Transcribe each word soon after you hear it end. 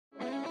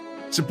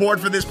Support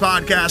for this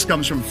podcast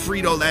comes from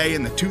Frito-Lay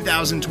and the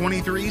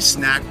 2023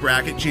 Snack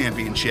Bracket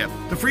Championship.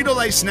 The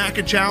Frito-Lay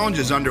Snack Challenge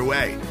is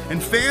underway,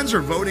 and fans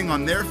are voting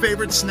on their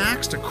favorite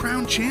snacks to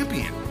crown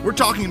champion. We're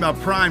talking about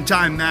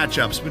prime-time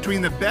matchups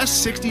between the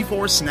best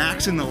 64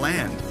 snacks in the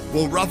land.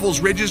 Will Ruffles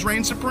Ridges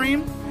reign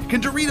supreme?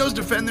 Can Doritos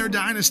defend their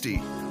dynasty?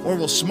 Or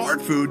will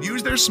Smart Food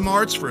use their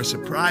smarts for a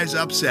surprise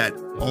upset?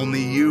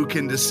 Only you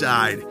can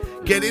decide.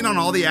 Get in on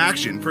all the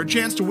action for a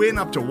chance to win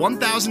up to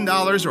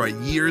 $1,000 or a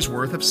year's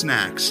worth of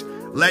snacks.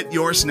 Let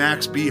your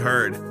snacks be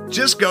heard.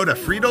 Just go to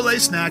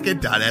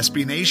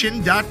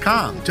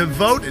fritolaysnacket.sbnation.com to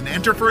vote and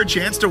enter for a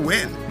chance to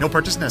win. No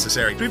purchase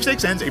necessary.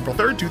 Sweepstakes ends April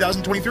 3rd,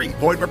 2023.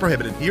 Void where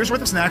prohibited. Year's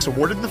worth of snacks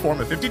awarded in the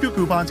form of 52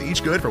 coupons,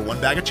 each good for one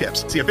bag of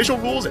chips. See official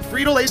rules at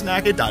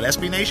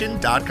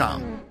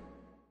fritolaysnacket.sbnation.com.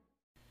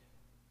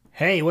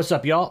 Hey, what's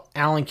up, y'all?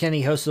 Alan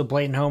Kenney, host of the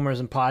Blatant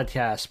Homerism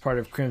podcast, part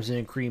of Crimson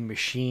and Cream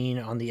Machine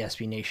on the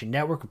SB Nation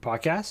network of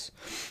podcasts.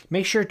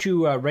 Make sure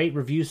to rate,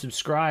 review,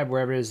 subscribe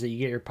wherever it is that you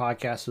get your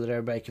podcasts so that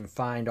everybody can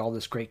find all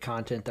this great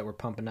content that we're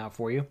pumping out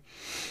for you.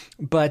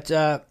 But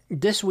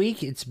this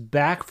week, it's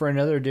back for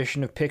another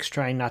edition of Picks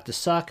Trying Not to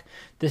Suck.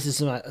 This is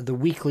the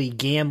weekly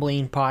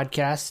gambling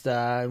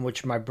podcast in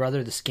which my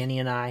brother, the Kenney,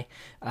 and I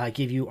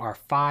give you our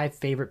 5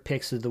 favorite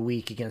picks of the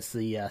week against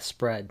the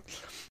spread.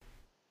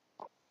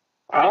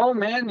 Oh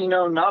man,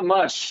 not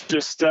much.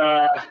 Just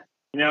having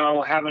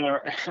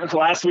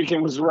last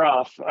weekend was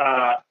rough.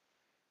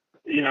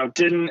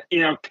 Didn't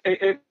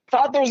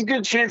thought there was a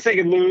good chance they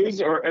could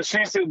lose, or a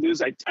chance they would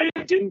lose. I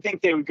didn't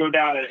think they would go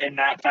down in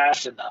that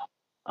fashion though.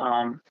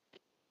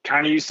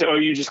 Kind of used to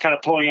OU just kind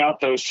of pulling out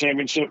those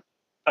championship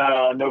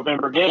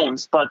November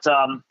games, but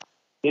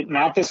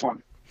not this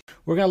one.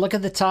 We're gonna look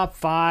at the top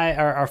 5,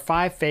 our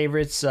 5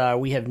 favorites.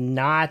 We have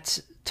not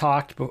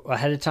talked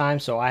ahead of time,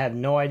 so I have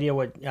no idea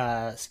what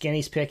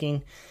Skinny's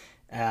picking.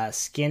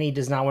 Skinny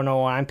does not know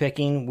what I'm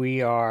picking.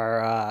 We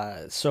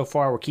are so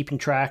far we're keeping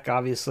track.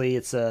 Obviously,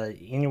 it's a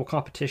annual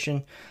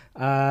competition.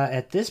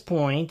 At this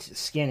point,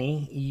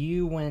 Skinny,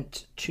 you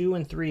went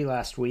 2-3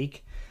 last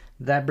week.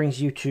 That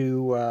brings you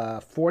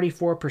to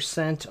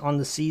 44% on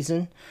the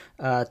season.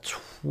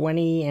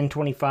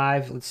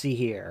 20-25. Let's see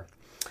here.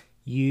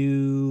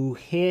 You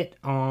hit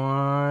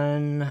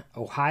on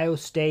Ohio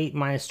State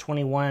minus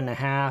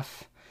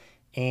 21.5.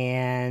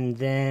 And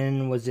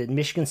then was it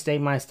Michigan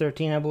State minus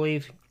 13, I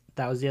believe?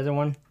 That was the other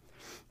one.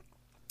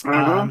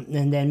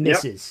 And then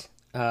misses.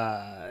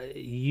 Yep.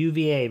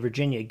 UVA,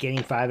 Virginia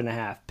getting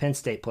 5.5. Penn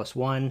State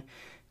 +1.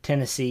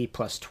 Tennessee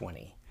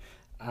 +20.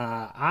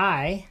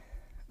 I,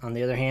 on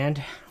the other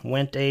hand,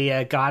 went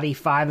a gaudy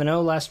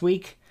 5-0 last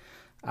week.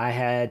 I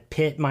had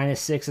Pitt minus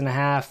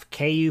 6.5.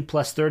 KU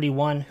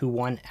 +31, who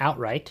won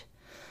outright.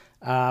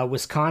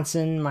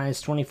 Wisconsin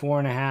minus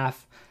 24.5.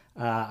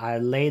 I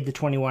laid the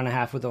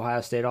 21.5 with Ohio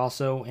State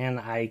also, and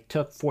I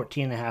took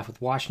 14.5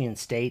 with Washington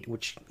State,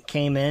 which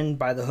came in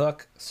by the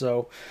hook.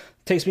 So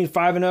it takes me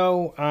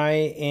 5-0. I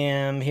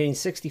am hitting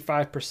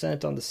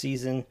 65% on the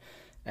season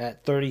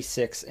at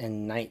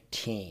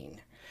 36-19.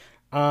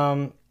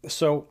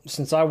 So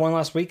since I won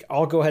last week,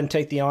 I'll go ahead and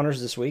take the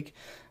honors this week.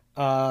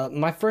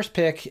 My first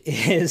pick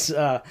is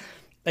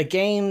a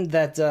game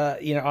that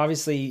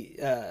obviously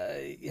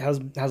has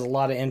a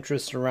lot of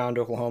interest around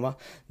Oklahoma.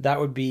 That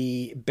would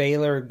be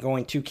Baylor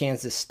going to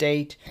Kansas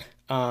State.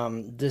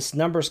 This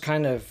number's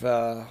kind of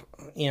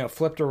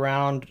flipped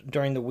around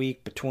during the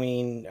week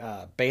between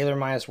Baylor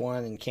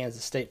 -1 and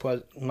Kansas State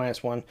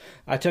 -1.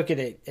 I took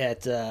it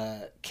at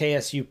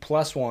KSU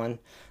 +1.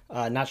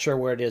 Not sure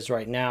where it is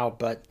right now,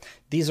 but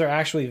these are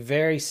actually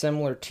very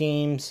similar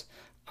teams.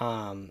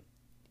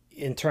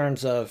 In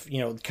terms of,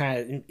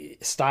 kind of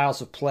styles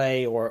of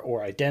play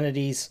or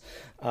identities.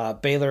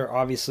 Baylor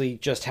obviously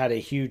just had a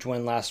huge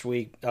win last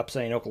week,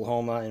 upsetting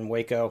Oklahoma in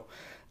Waco.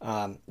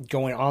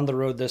 Going on the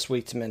road this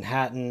week to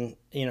Manhattan,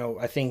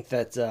 I think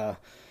that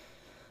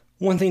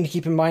one thing to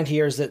keep in mind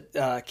here is that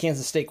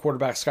Kansas State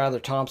quarterback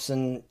Skylar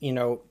Thompson,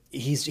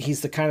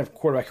 he's the kind of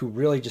quarterback who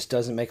really just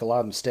doesn't make a lot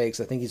of mistakes.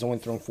 I think he's only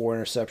thrown 4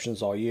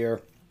 interceptions all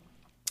year.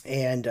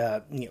 And,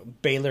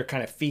 Baylor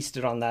kind of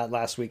feasted on that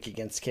last week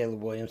against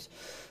Caleb Williams.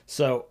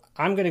 So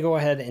I'm going to go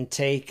ahead and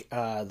take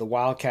the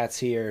Wildcats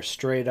here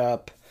straight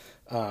up.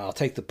 I'll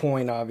take the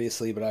point,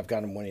 obviously, but I've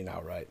got them winning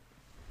outright.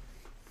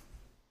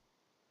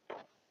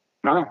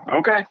 Oh,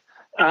 okay.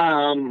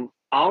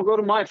 I'll go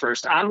to my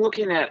first. I'm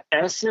looking at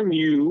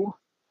SMU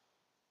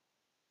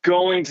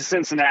going to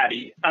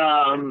Cincinnati.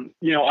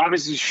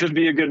 Obviously should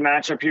be a good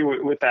matchup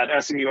here with that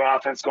SMU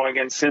offense going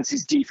against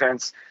Cincy's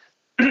defense.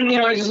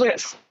 I just look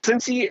at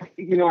Cincy,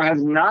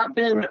 has not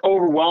been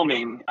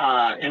overwhelming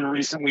in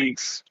recent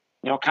weeks.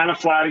 Kind of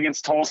flat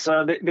against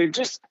Tulsa. They've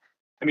just,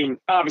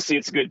 obviously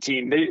it's a good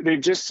team. They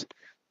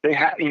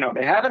haven't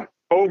been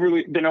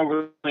overly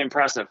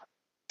impressive.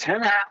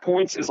 10.5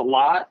 points is a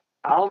lot.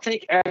 I'll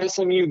take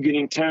SMU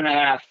getting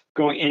 10.5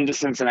 going into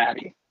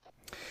Cincinnati.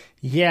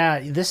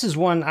 Yeah, this is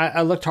one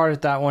I looked hard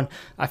at that one.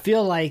 I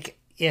feel like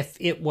if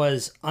it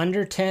was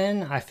under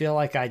 10, I feel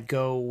like I'd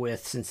go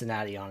with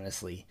Cincinnati,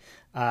 honestly.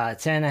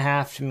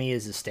 10.5 to me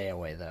is a stay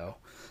away, though.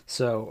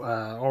 So,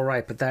 all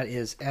right, but that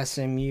is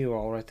SMU.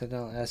 I'll write that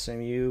down.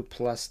 SMU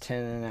plus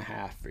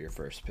 10.5 for your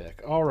first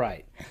pick. All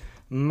right.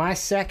 My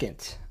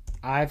second,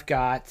 I've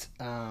got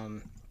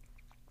I've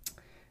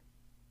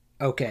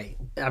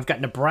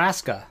got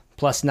Nebraska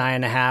plus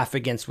 9.5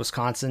 against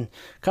Wisconsin.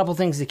 A couple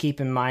things to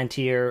keep in mind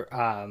here.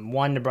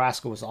 One,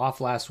 Nebraska was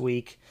off last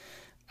week.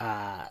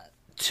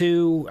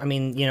 Two, I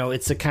mean,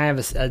 it's a kind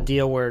of a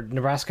deal where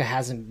Nebraska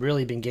hasn't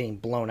really been getting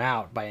blown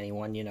out by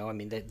anyone, I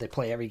mean, they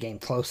play every game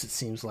close, it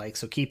seems like,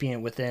 so keeping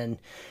it within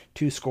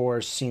 2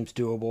 scores seems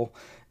doable.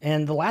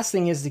 And the last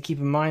thing is to keep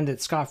in mind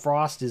that Scott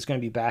Frost is going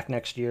to be back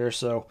next year,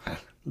 so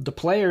the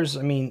players,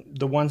 I mean,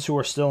 the ones who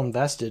are still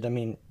invested, I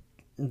mean,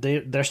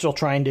 they're still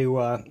trying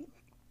to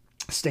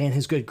stay in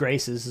his good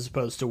graces as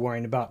opposed to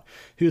worrying about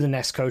who the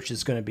next coach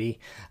is going to be.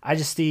 I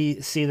just see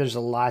there's a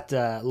lot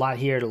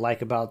here to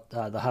like about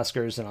the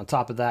Huskers, and on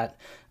top of that,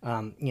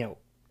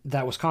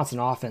 that Wisconsin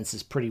offense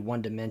is pretty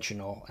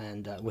one-dimensional,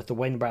 and with the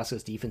way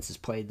Nebraska's defense has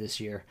played this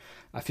year,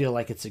 I feel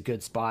like it's a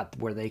good spot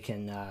where they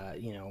can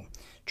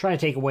try to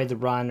take away the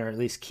run, or at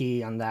least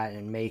key on that,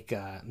 and make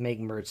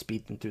Mertz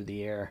beat them through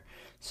the air.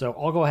 So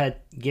I'll go ahead,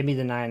 give me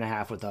the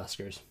 9.5 with the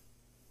Huskers.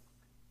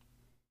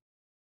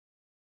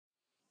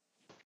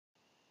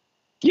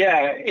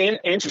 Yeah,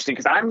 interesting,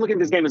 because I'm looking at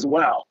this game as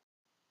well.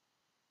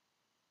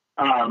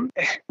 I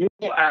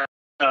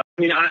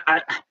mean,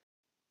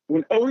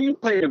 when OU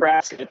played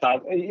Nebraska, I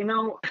thought,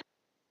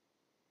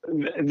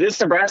 this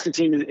Nebraska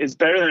team is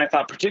better than I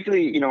thought,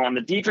 particularly, on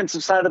the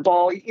defensive side of the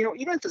ball,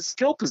 even at the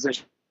skill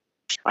position.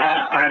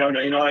 I don't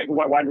know, like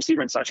wide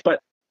receiver and such.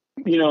 But,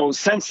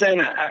 since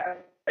then,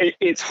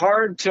 it's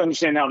hard to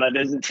understand how that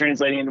isn't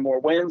translating into more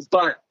wins.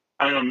 But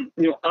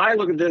I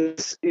look at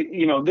this,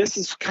 this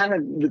is kind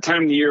of the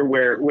time of the year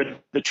where when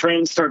the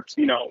trends start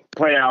to,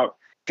 play out.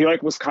 I feel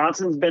like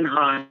Wisconsin's been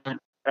hot.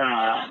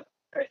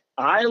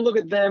 I look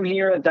at them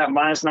here at that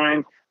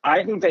 -9.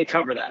 I think they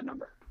cover that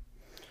number.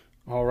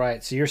 All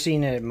right. So you're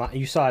seeing it,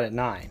 you saw it at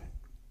 9.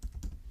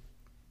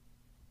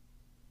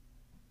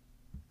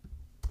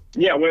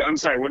 Yeah. I'm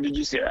sorry. What did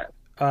you see that?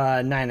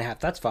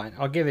 9.5. That's fine.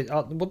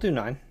 We'll do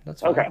 9.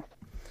 That's fine. Okay.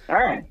 All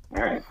right.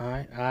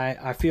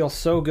 I feel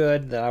so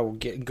good that I will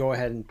go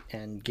ahead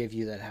and give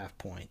you that half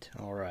point.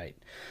 All right.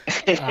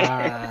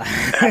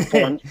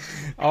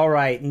 All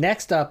right.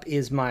 Next up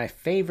is my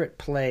favorite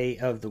play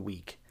of the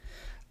week.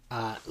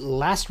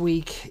 Last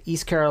week,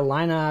 East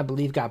Carolina, I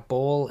believe, got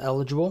bowl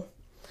eligible.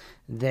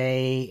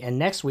 And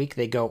next week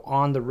they go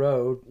on the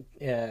road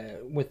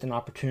with an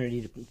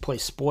opportunity to play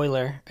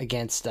spoiler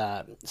against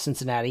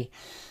Cincinnati.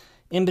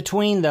 In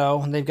between,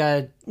 though, they've got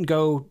to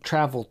go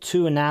travel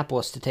to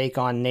Annapolis to take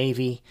on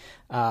Navy,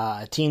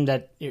 a team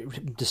that,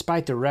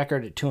 despite their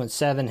record at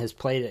 2-7, has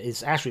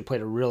actually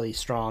played a really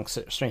strong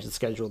strength of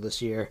schedule this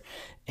year.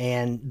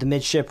 And the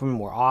midshipmen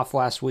were off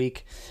last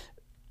week.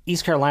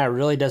 East Carolina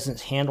really doesn't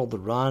handle the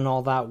run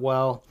all that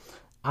well.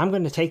 I'm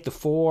going to take the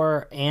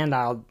 4, and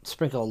I'll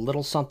sprinkle a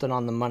little something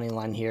on the money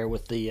line here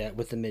with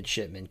the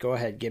midshipmen. Go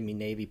ahead, give me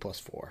Navy plus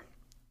 4.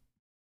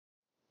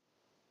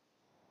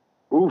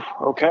 Ooh,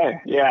 okay.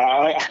 Yeah,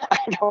 I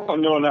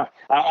don't know enough.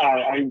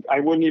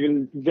 I wouldn't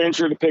even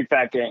venture to pick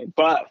that game,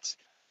 but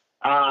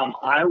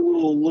I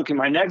will look at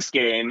my next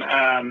game.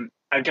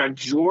 I've got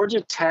Georgia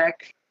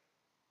Tech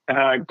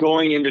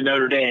going into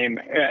Notre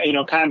Dame.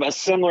 Kind of a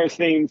similar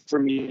thing for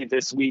me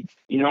this week.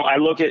 I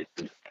look at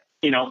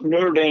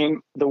Notre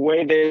Dame, the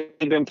way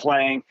they've been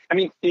playing. I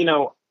mean,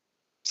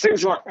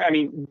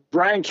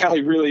 Brian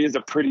Kelly really is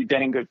a pretty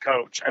dang good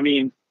coach. I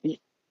mean,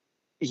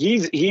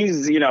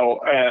 he's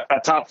a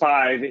top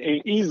 5,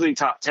 easily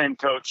top 10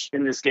 coach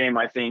in this game,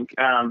 I think.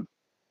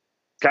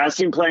 Guys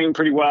seem playing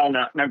pretty well.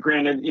 Now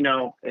granted,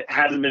 it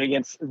hasn't been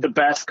against the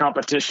best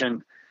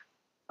competition.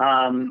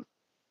 But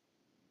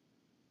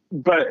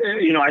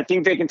I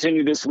think they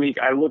continue this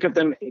week. I look at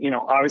them,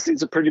 obviously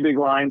it's a pretty big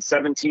line,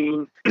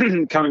 17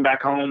 coming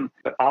back home,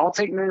 but I'll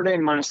take Notre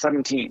Dame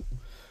 -17.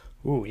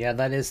 Ooh, yeah,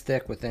 that is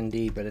thick with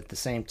ND, but at the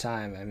same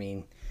time, I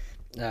mean,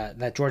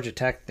 that Georgia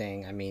Tech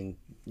thing, I mean,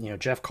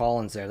 Jeff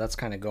Collins there, that's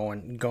kind of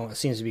going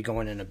seems to be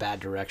going in a bad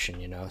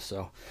direction,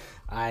 so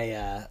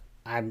I'm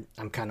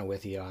kind of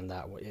with you on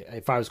that.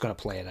 If I was going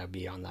to play it, I'd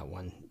be on that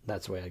one.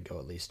 That's the way I'd go,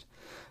 at least.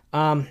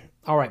 All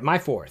right, my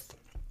fourth,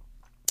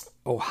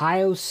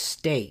 Ohio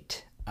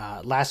State.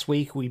 Last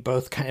week we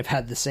both kind of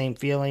had the same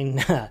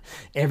feeling.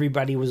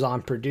 Everybody was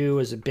on Purdue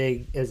as a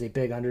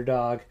big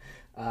underdog.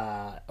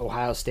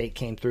 Ohio State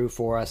came through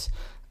for us.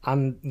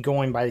 I'm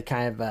going by the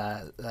kind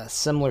of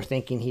similar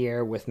thinking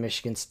here with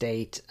Michigan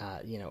State.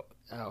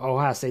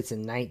 Ohio State's a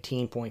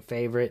 19-point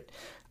favorite.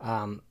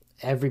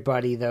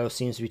 Everybody, though,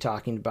 seems to be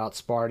talking about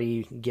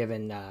Sparty,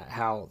 given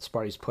how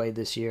Sparty's played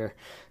this year.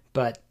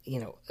 But,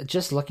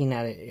 just looking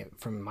at it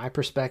from my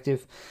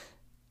perspective,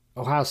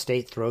 Ohio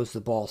State throws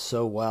the ball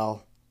so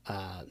well.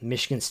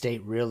 Michigan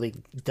State really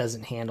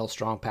doesn't handle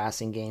strong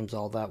passing games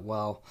all that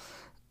well.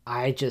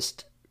 I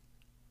just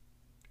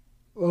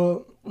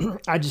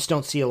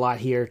don't see a lot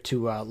here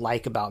to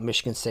like about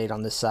Michigan State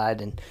on this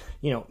side. And,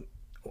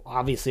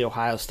 obviously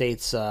Ohio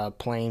State's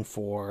playing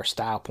for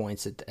style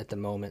points at the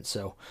moment,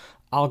 so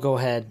I'll go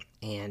ahead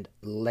and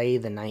lay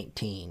the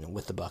 19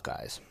 with the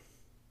Buckeyes.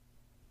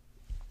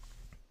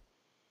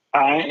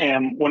 I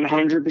am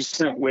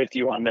 100% with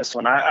you on this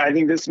one. I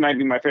think this might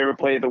be my favorite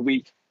play of the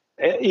week.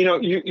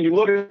 You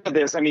look at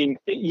this. I mean,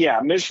 yeah,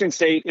 Michigan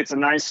State, it's a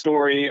nice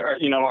story.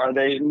 Are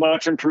they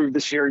much improved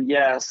this year?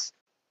 Yes.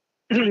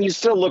 You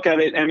still look at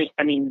it.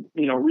 I mean,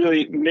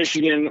 really,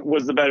 Michigan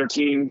was the better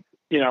team,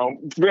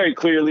 very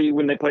clearly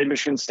when they played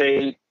Michigan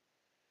State.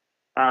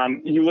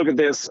 You look at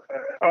this,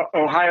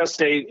 Ohio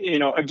State,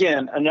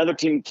 again, another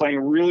team playing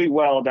really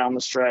well down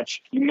the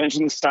stretch. You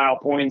mentioned the style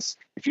points.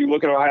 If you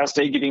look at Ohio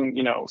State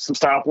getting, some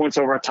style points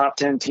over a top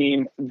 10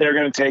 team, they're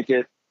going to take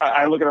it.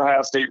 I look at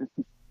Ohio State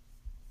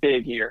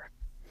big here.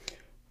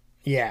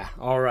 Yeah.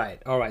 All right.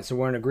 So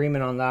we're in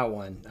agreement on that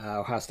one.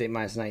 Ohio State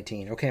minus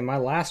 19. Okay. My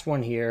last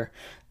one here.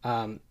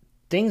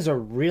 Things are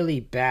really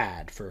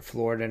bad for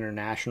Florida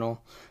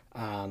International.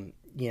 They're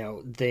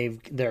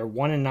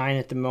 1-9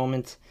 at the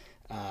moment.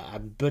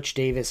 Butch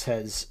Davis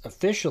has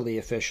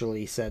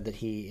officially said that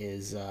he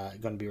is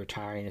going to be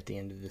retiring at the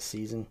end of this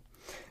season.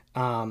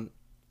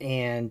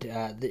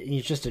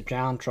 He's just a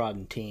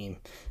downtrodden team.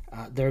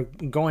 They're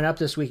going up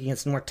this week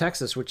against North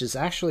Texas, which is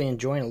actually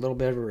enjoying a little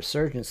bit of a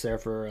resurgence there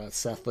for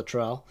Seth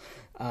Luttrell.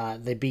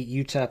 They beat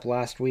UTEP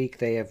last week.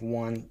 They have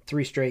won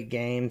 3 straight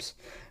games.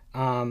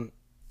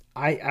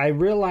 I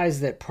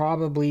realize that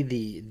probably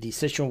the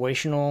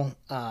situational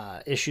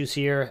issues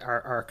here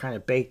are kind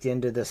of baked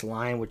into this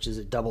line, which is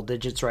at double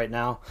digits right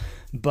now.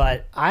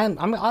 But I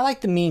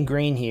like the mean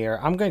green here.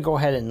 I'm going to go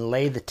ahead and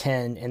lay the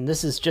 10, and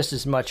this is just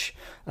as much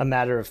a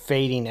matter of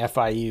fading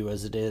FIU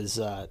as it is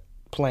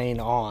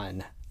playing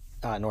on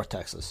North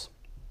Texas.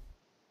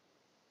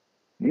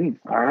 All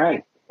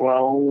right.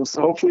 Well,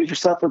 so hopefully for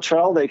Seth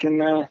Luttrell, they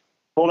can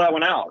pull that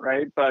one out,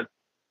 right? But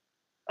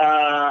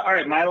all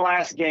right, my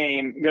last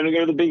game, going to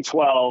go to the Big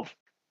 12.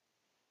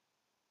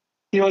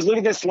 Let's look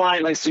at this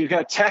line. So you've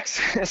got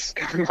Texas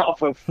coming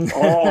off of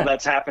all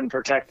that's happened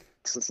for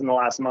Texas in the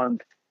last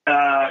month,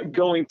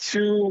 going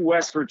to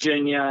West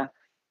Virginia.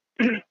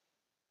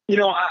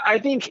 I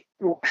think,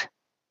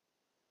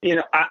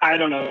 I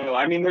don't know.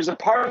 I mean, there's a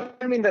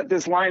part of me that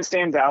this line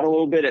stands out a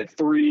little bit at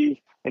 3.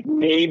 Like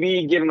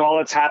maybe given all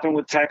that's happened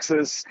with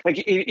Texas,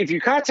 like if you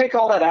kind of take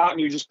all that out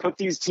and you just put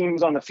these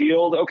teams on the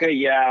field, okay,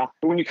 yeah.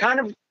 But when you kind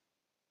of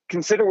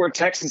consider where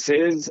Texas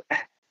is,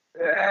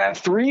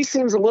 3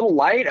 seems a little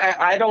light.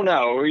 I don't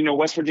know.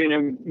 West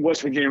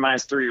Virginia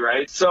minus 3,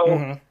 right?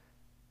 So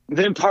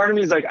then part of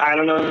me is like, I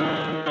don't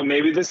know.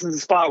 Maybe this is the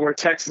spot where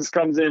Texas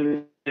comes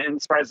in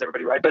and surprises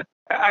everybody, right? But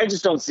I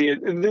just don't see it.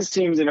 This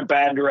team's in a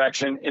bad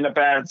direction, in a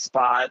bad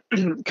spot,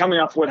 coming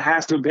off what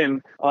has to have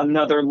been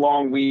another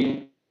long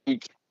week.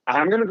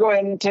 I'm going to go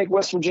ahead and take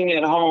West Virginia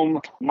at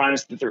home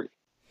minus the 3.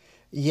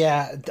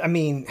 Yeah, I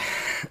mean,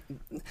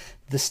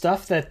 the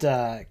stuff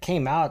that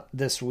came out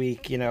this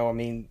week,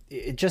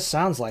 it just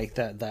sounds like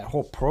that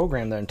whole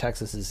program there in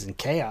Texas is in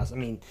chaos. I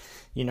mean,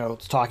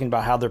 it's talking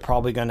about how they're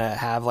probably going to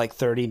have like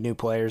 30 new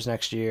players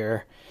next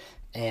year.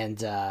 And,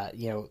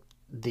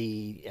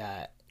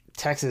 the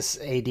Texas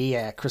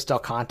AD, Chris Del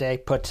Conte,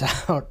 put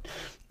out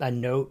a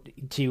note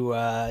to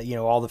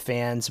all the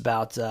fans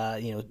about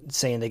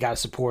saying they got to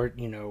support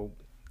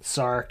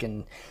Sark,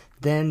 and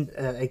then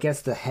I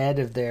guess the head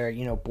of their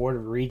board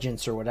of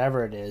regents or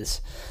whatever it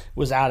is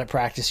was out at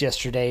practice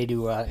yesterday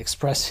to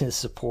express his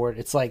support.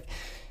 It's like,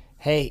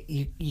 hey,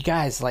 you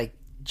guys, like,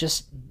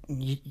 just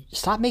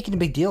stop making a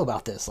big deal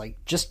about this.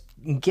 Like, just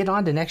get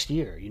on to next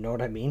year. You know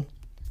what I mean?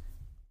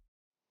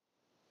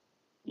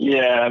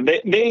 Yeah,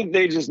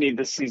 they just need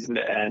this season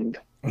to end.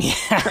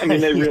 Yeah, I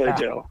mean, they really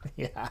do.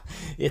 Yeah,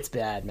 it's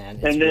bad, man.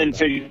 It's and then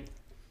figure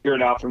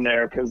it out from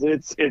there because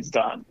it's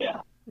done.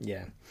 Yeah.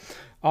 Yeah.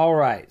 All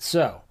right.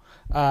 So,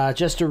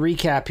 just to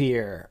recap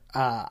here,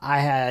 I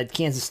had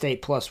Kansas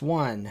State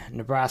 +1,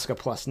 Nebraska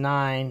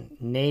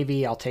 +9,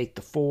 Navy. I'll take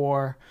the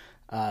 4.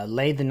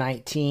 Lay the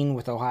 19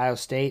 with Ohio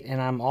State,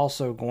 and I'm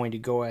also going to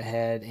go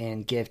ahead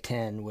and give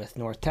 10 with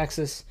North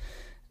Texas.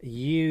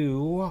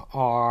 You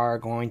are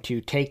going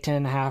to take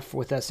 10.5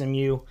 with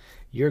SMU.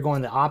 You're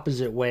going the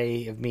opposite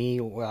way of me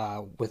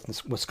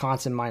with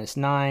Wisconsin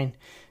 -9.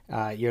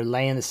 You're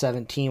laying the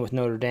 17 with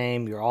Notre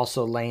Dame. You're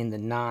also laying the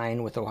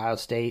 9 with Ohio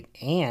State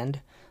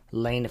and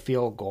laying a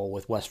field goal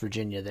with West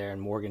Virginia there in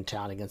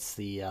Morgantown against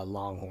the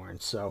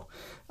Longhorns. So,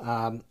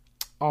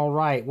 all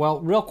right. Well,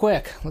 real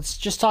quick, let's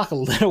just talk a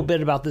little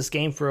bit about this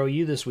game for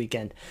OU this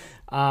weekend.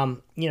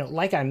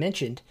 Like I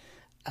mentioned,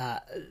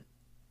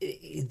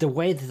 the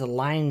way that the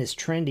line is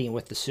trending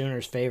with the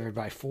Sooners favored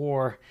by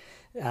 4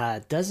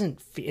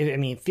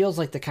 it feels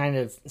like the kind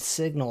of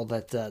signal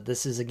that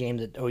this is a game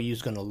that OU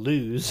is going to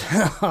lose.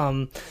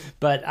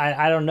 But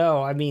I don't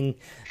know. I mean,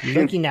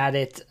 looking at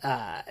it,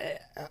 I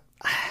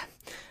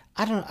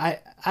don't.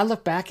 I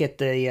look back at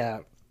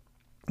the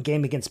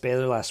game against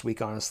Baylor last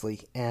week,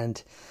 honestly,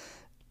 and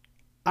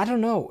I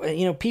don't know.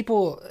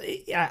 People.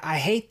 I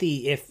hate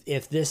the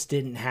if this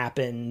didn't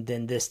happen,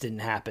 then this didn't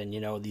happen.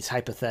 These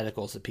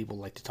hypotheticals that people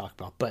like to talk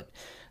about. But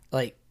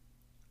like,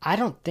 I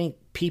don't think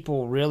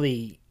people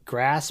really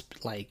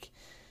grasp like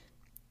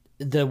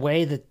the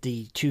way that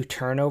the 2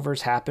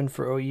 turnovers happened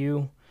for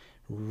OU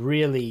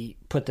really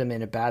put them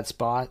in a bad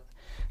spot.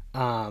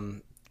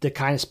 The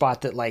kind of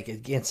spot that, like,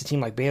 against a team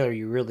like Baylor,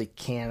 you really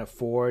can't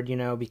afford,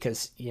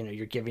 because,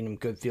 you're giving them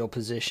good field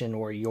position,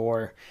 or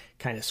you're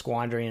kind of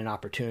squandering an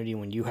opportunity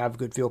when you have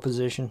good field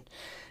position.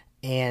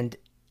 And,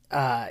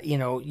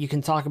 you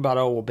can talk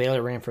about,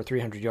 Baylor ran for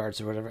 300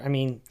 yards or whatever. I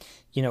mean,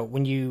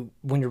 when you're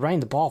running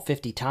the ball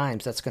 50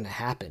 times, that's going to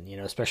happen,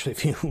 especially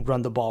if you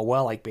run the ball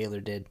well like Baylor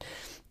did.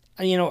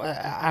 I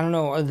don't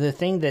know. The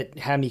thing that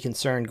had me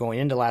concerned going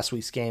into last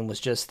week's game was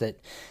just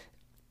that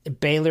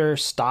Baylor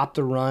stopped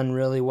the run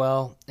really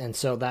well, and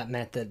so that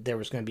meant that there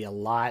was going to be a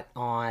lot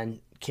on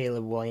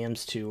Caleb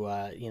Williams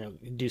to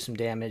do some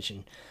damage,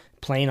 and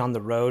playing on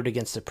the road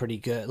against a pretty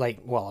good,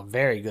 a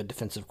very good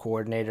defensive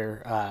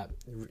coordinator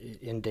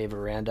in Dave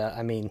Aranda.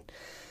 I mean,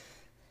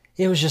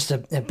 it was just a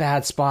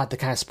bad spot, the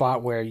kind of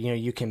spot where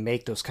you can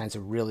make those kinds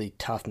of really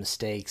tough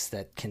mistakes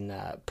that can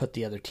put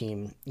the other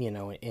team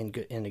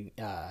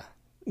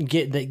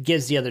that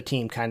gives the other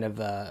team kind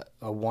of a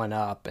one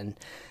up. And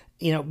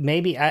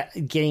maybe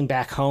getting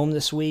back home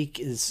this week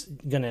is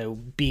going to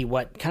be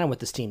what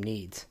this team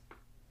needs.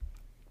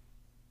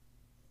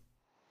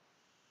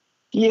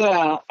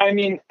 Yeah, I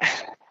mean,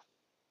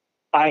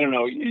 I don't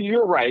know.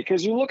 You're right,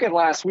 because you look at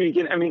last week,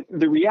 and I mean,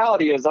 the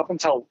reality is up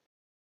until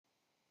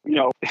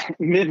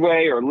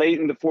midway or late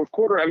in the fourth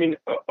quarter, I mean,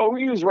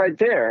 OU is right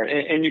there,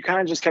 and you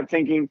kind of just kept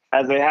thinking,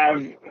 as they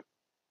have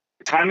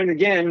time and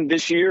again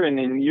this year and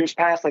in years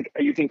past, like,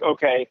 you think,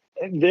 okay,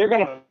 they're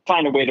going to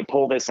find a way to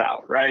pull this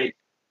out, right?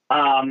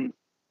 And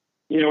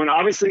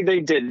obviously they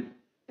didn't.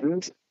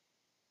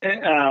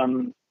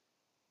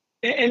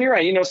 And you're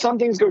right, some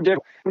things go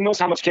different. Who knows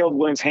how much Caleb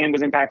Williams' hand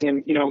was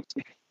impacting him?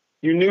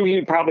 You knew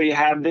he'd probably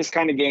have this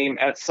kind of game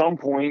at some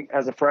point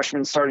as a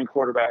freshman starting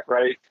quarterback,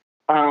 right?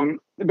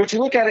 But you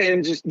look at it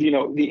and just,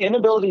 the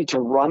inability to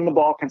run the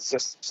ball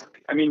consistently.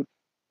 I mean,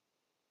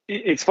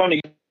 it's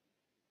funny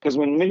because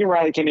when Lincoln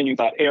Riley came in, you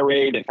thought air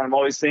raid and kind of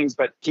all these things,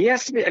 but he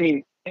has to be, I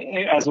mean,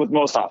 as with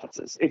most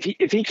offenses, if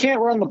he can't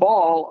run the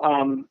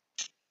ball,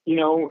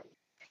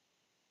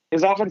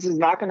 his offense is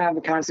not going to have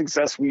the kind of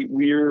success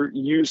we're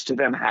used to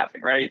them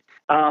having, right?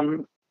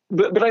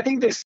 But I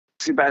think this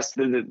is best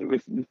with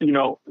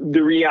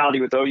the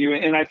reality with OU,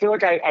 and I feel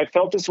like I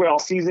felt this way all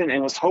season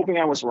and was hoping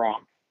I was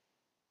wrong.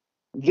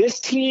 This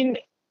team,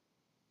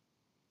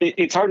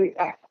 it's hard.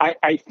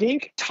 I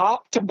think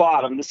top to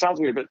bottom, this sounds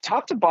weird, but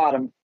top to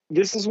bottom,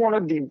 this is one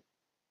of the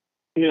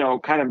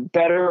kind of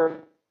better,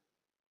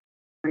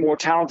 more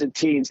talented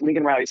teams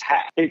Lincoln Riley's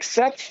had,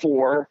 except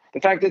for the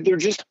fact that there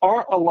just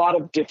aren't a lot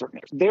of different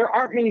players. There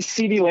aren't many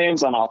CeeDee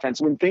Lambs on offense.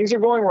 When things are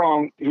going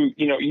wrong, who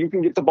you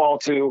can get the ball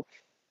to,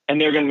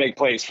 and they're going to make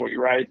plays for you,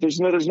 right? There's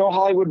no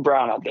Hollywood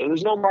Brown out there.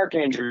 There's no Mark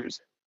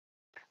Andrews.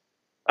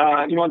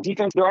 On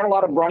defense, there aren't a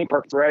lot of Ronnie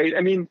Perkins, right?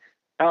 I mean,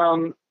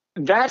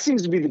 that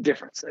seems to be the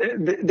difference.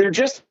 There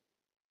just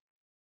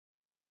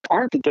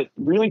aren't the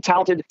really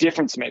talented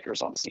difference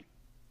makers on the team.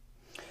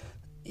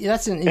 Yeah,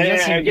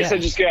 I guess I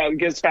just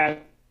gets back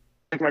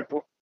to my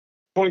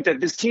point that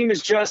this team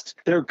is just,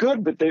 they're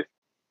good, but they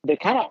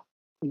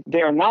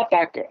are not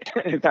that good,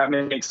 if that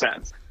makes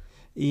sense.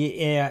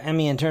 Yeah, I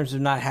mean, in terms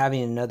of not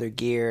having another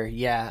gear,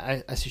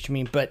 yeah, I see what you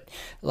mean. But,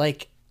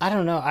 I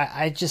don't know,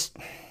 I just,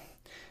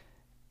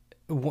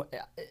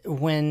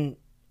 when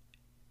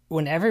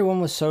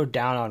everyone was so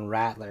down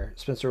on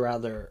Spencer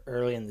Rattler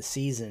early in the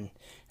season,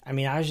 I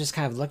mean, I was just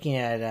kind of looking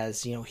at it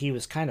as, he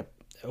was kind of,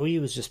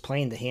 OU was just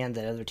playing the hand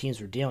that other teams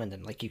were dealing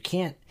them. Like, you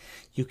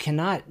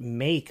cannot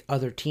make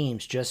other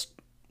teams just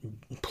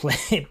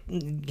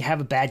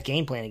have a bad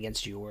game plan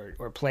against you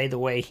or play the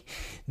way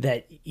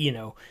that,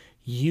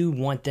 you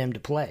want them to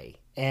play.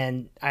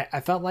 And I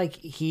felt like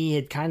he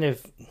had kind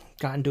of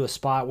gotten to a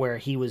spot where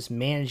he was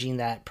managing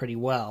that pretty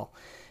well.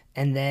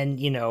 And then,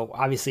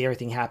 obviously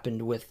everything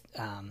happened with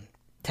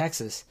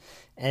Texas.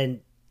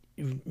 And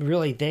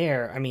really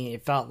there, I mean,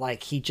 it felt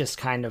like he just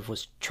kind of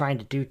was trying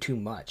to do too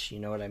much. You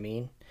know what I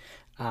mean?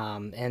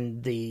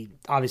 And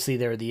obviously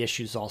there are the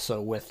issues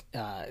also with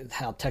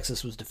how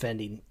Texas was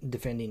defending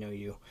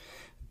OU.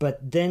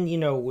 But then,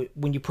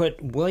 when you put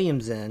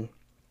Williams in,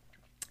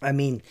 I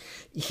mean,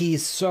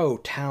 he's so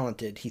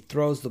talented. He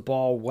throws the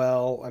ball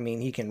well. I mean,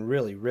 he can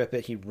really rip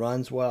it. He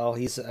runs well.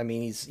 He's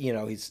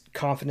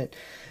confident.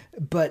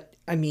 But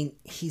I mean,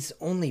 he's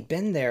only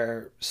been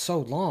there so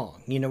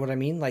long. You know what I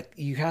mean? Like,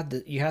 you have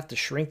to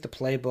shrink the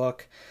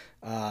playbook.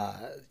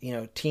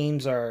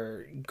 Teams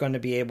are going to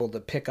be able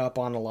to pick up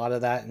on a lot of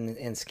that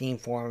and scheme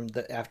for him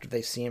after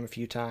they see him a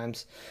few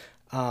times.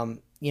 And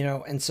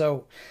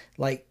so,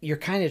 you're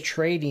kind of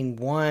trading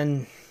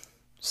one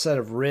set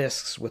of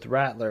risks with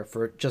Rattler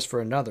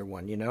for another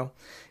one,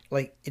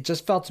 it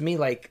just felt to me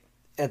like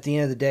at the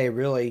end of the day,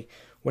 really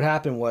what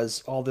happened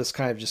was all this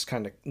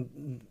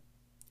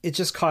it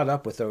just caught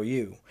up with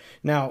OU.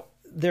 Now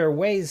there are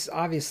ways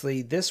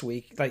obviously this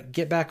week,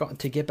 get back on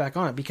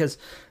it, because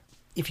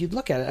if you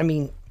look at it, I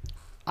mean,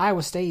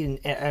 Iowa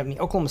State and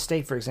Oklahoma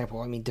State, for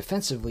example. I mean,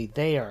 defensively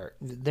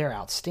they're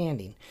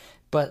outstanding,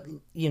 but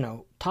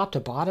top to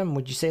bottom,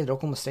 would you say that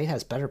Oklahoma State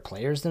has better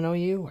players than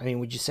OU? I mean,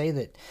 would you say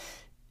that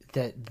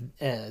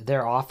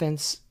their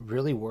offense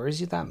really worries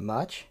you that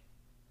much?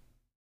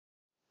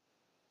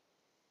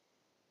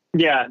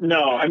 Yeah,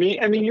 no, I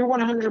mean, you're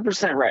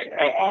 100% right.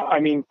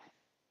 I mean,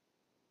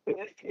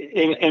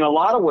 in a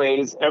lot of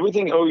ways,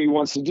 everything OU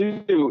wants to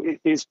do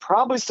is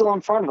probably still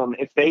in front of them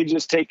if they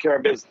just take care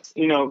of business.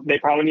 They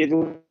probably need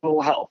a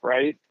little help,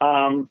 right?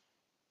 But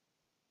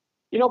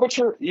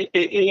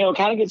it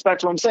kind of gets back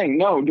to what I'm saying.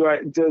 No,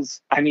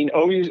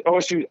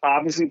 OSU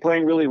obviously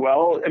playing really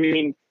well. I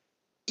mean,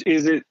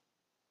 is it,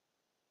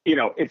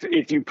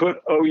 if you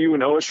put OU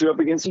and OSU up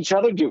against each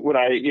other, do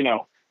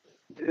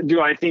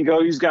I think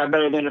OU's got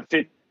better than a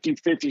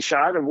 50-50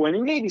 shot of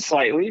winning? Maybe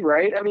slightly,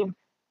 right? I mean,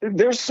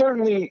 there's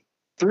certainly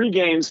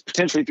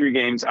potentially three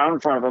games out in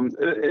front of them,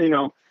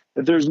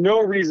 that there's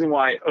no reason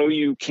why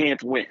OU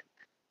can't win.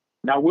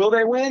 Now, will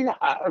they win?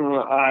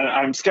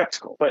 I'm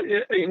skeptical, but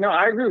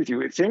I agree with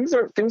you. Things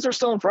are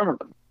still in front of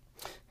them.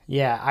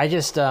 Yeah, I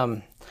just,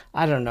 I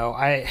don't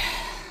know.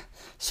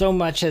 So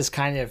much has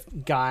kind of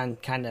gone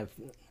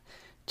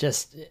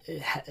just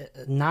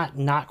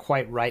not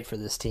quite right for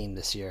this team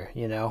this year,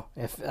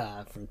 if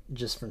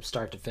from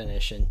start to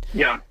finish. And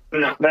yeah,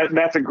 no,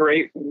 that's a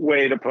great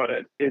way to put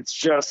it. It's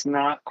just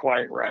not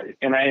quite right,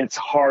 and it's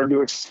hard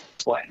to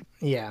explain.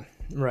 Yeah,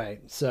 right.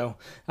 So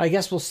I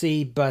guess we'll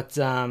see. But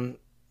do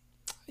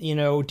you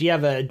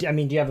have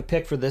a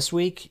pick for this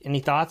week? Any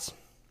thoughts?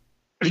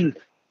 I've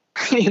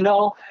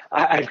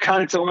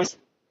kind of told myself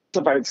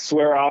I'd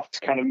swear off to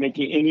kind of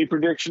making any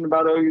prediction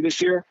about OU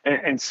this year,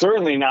 and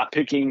certainly not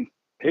picking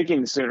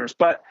the Sooners.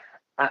 But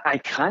I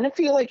kind of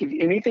feel like if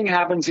anything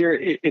happens here,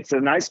 it's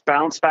a nice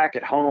bounce back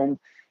at home.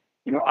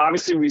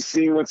 Obviously we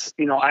see what's,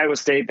 Iowa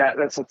State,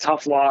 that's a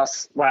tough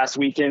loss last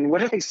weekend.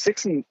 What are they,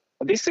 6-4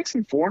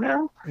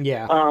 now?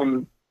 Yeah.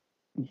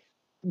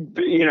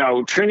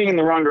 Trending in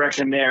the wrong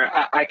direction there.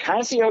 I kind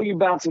of see OU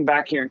bouncing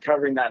back here and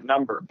covering that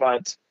number,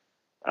 but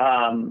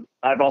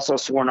I've also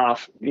sworn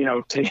off,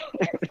 taking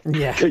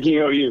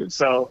OU.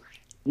 So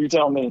you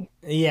tell me.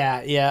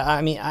 Yeah.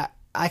 I mean,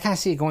 I kind of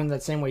see it going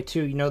that same way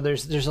too.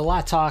 There's a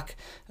lot of talk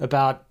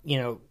about,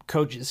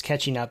 coaches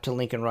catching up to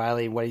Lincoln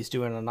Riley, what he's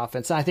doing on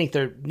offense. I think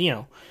there,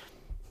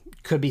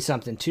 could be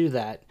something to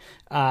that.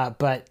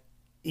 But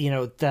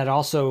that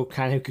also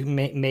kind of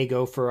may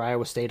go for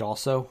Iowa State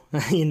also,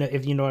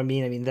 if you know what I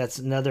mean. I mean, that's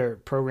another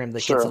program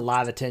that gets a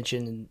lot of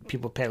attention, and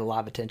people pay a lot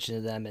of attention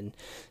to them and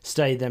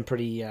study them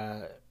pretty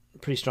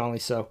strongly.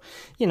 So,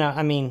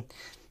 I mean,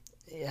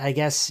 I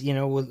guess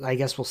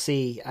we'll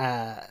see.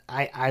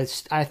 I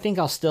think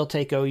I'll still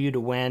take OU to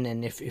win,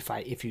 and if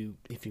you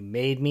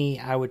made me,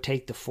 I would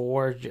take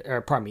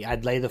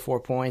I'd lay the 4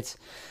 points.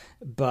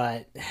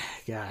 But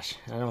gosh,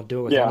 I don't do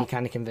it with any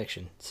kind of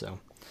conviction. So,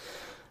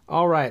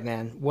 all right,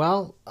 man.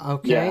 Well,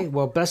 okay. Yeah.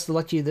 Well, best of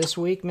luck to you this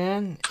week,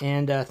 man.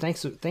 And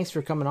thanks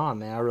for coming on,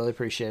 man. I really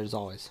appreciate it as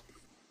always.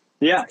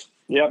 Yeah.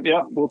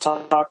 Yep. We'll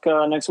talk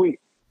next week.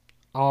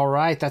 All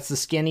right, that's the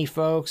Skinny,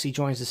 folks. He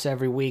joins us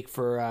every week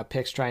for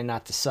Picks Trying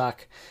Not to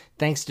Suck.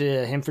 Thanks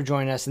to him for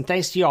joining us, and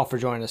thanks to y'all for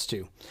joining us,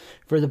 too.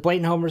 For the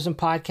Blatant Homerism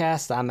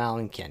podcast, I'm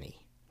Alan Kenney.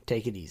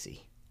 Take it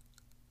easy.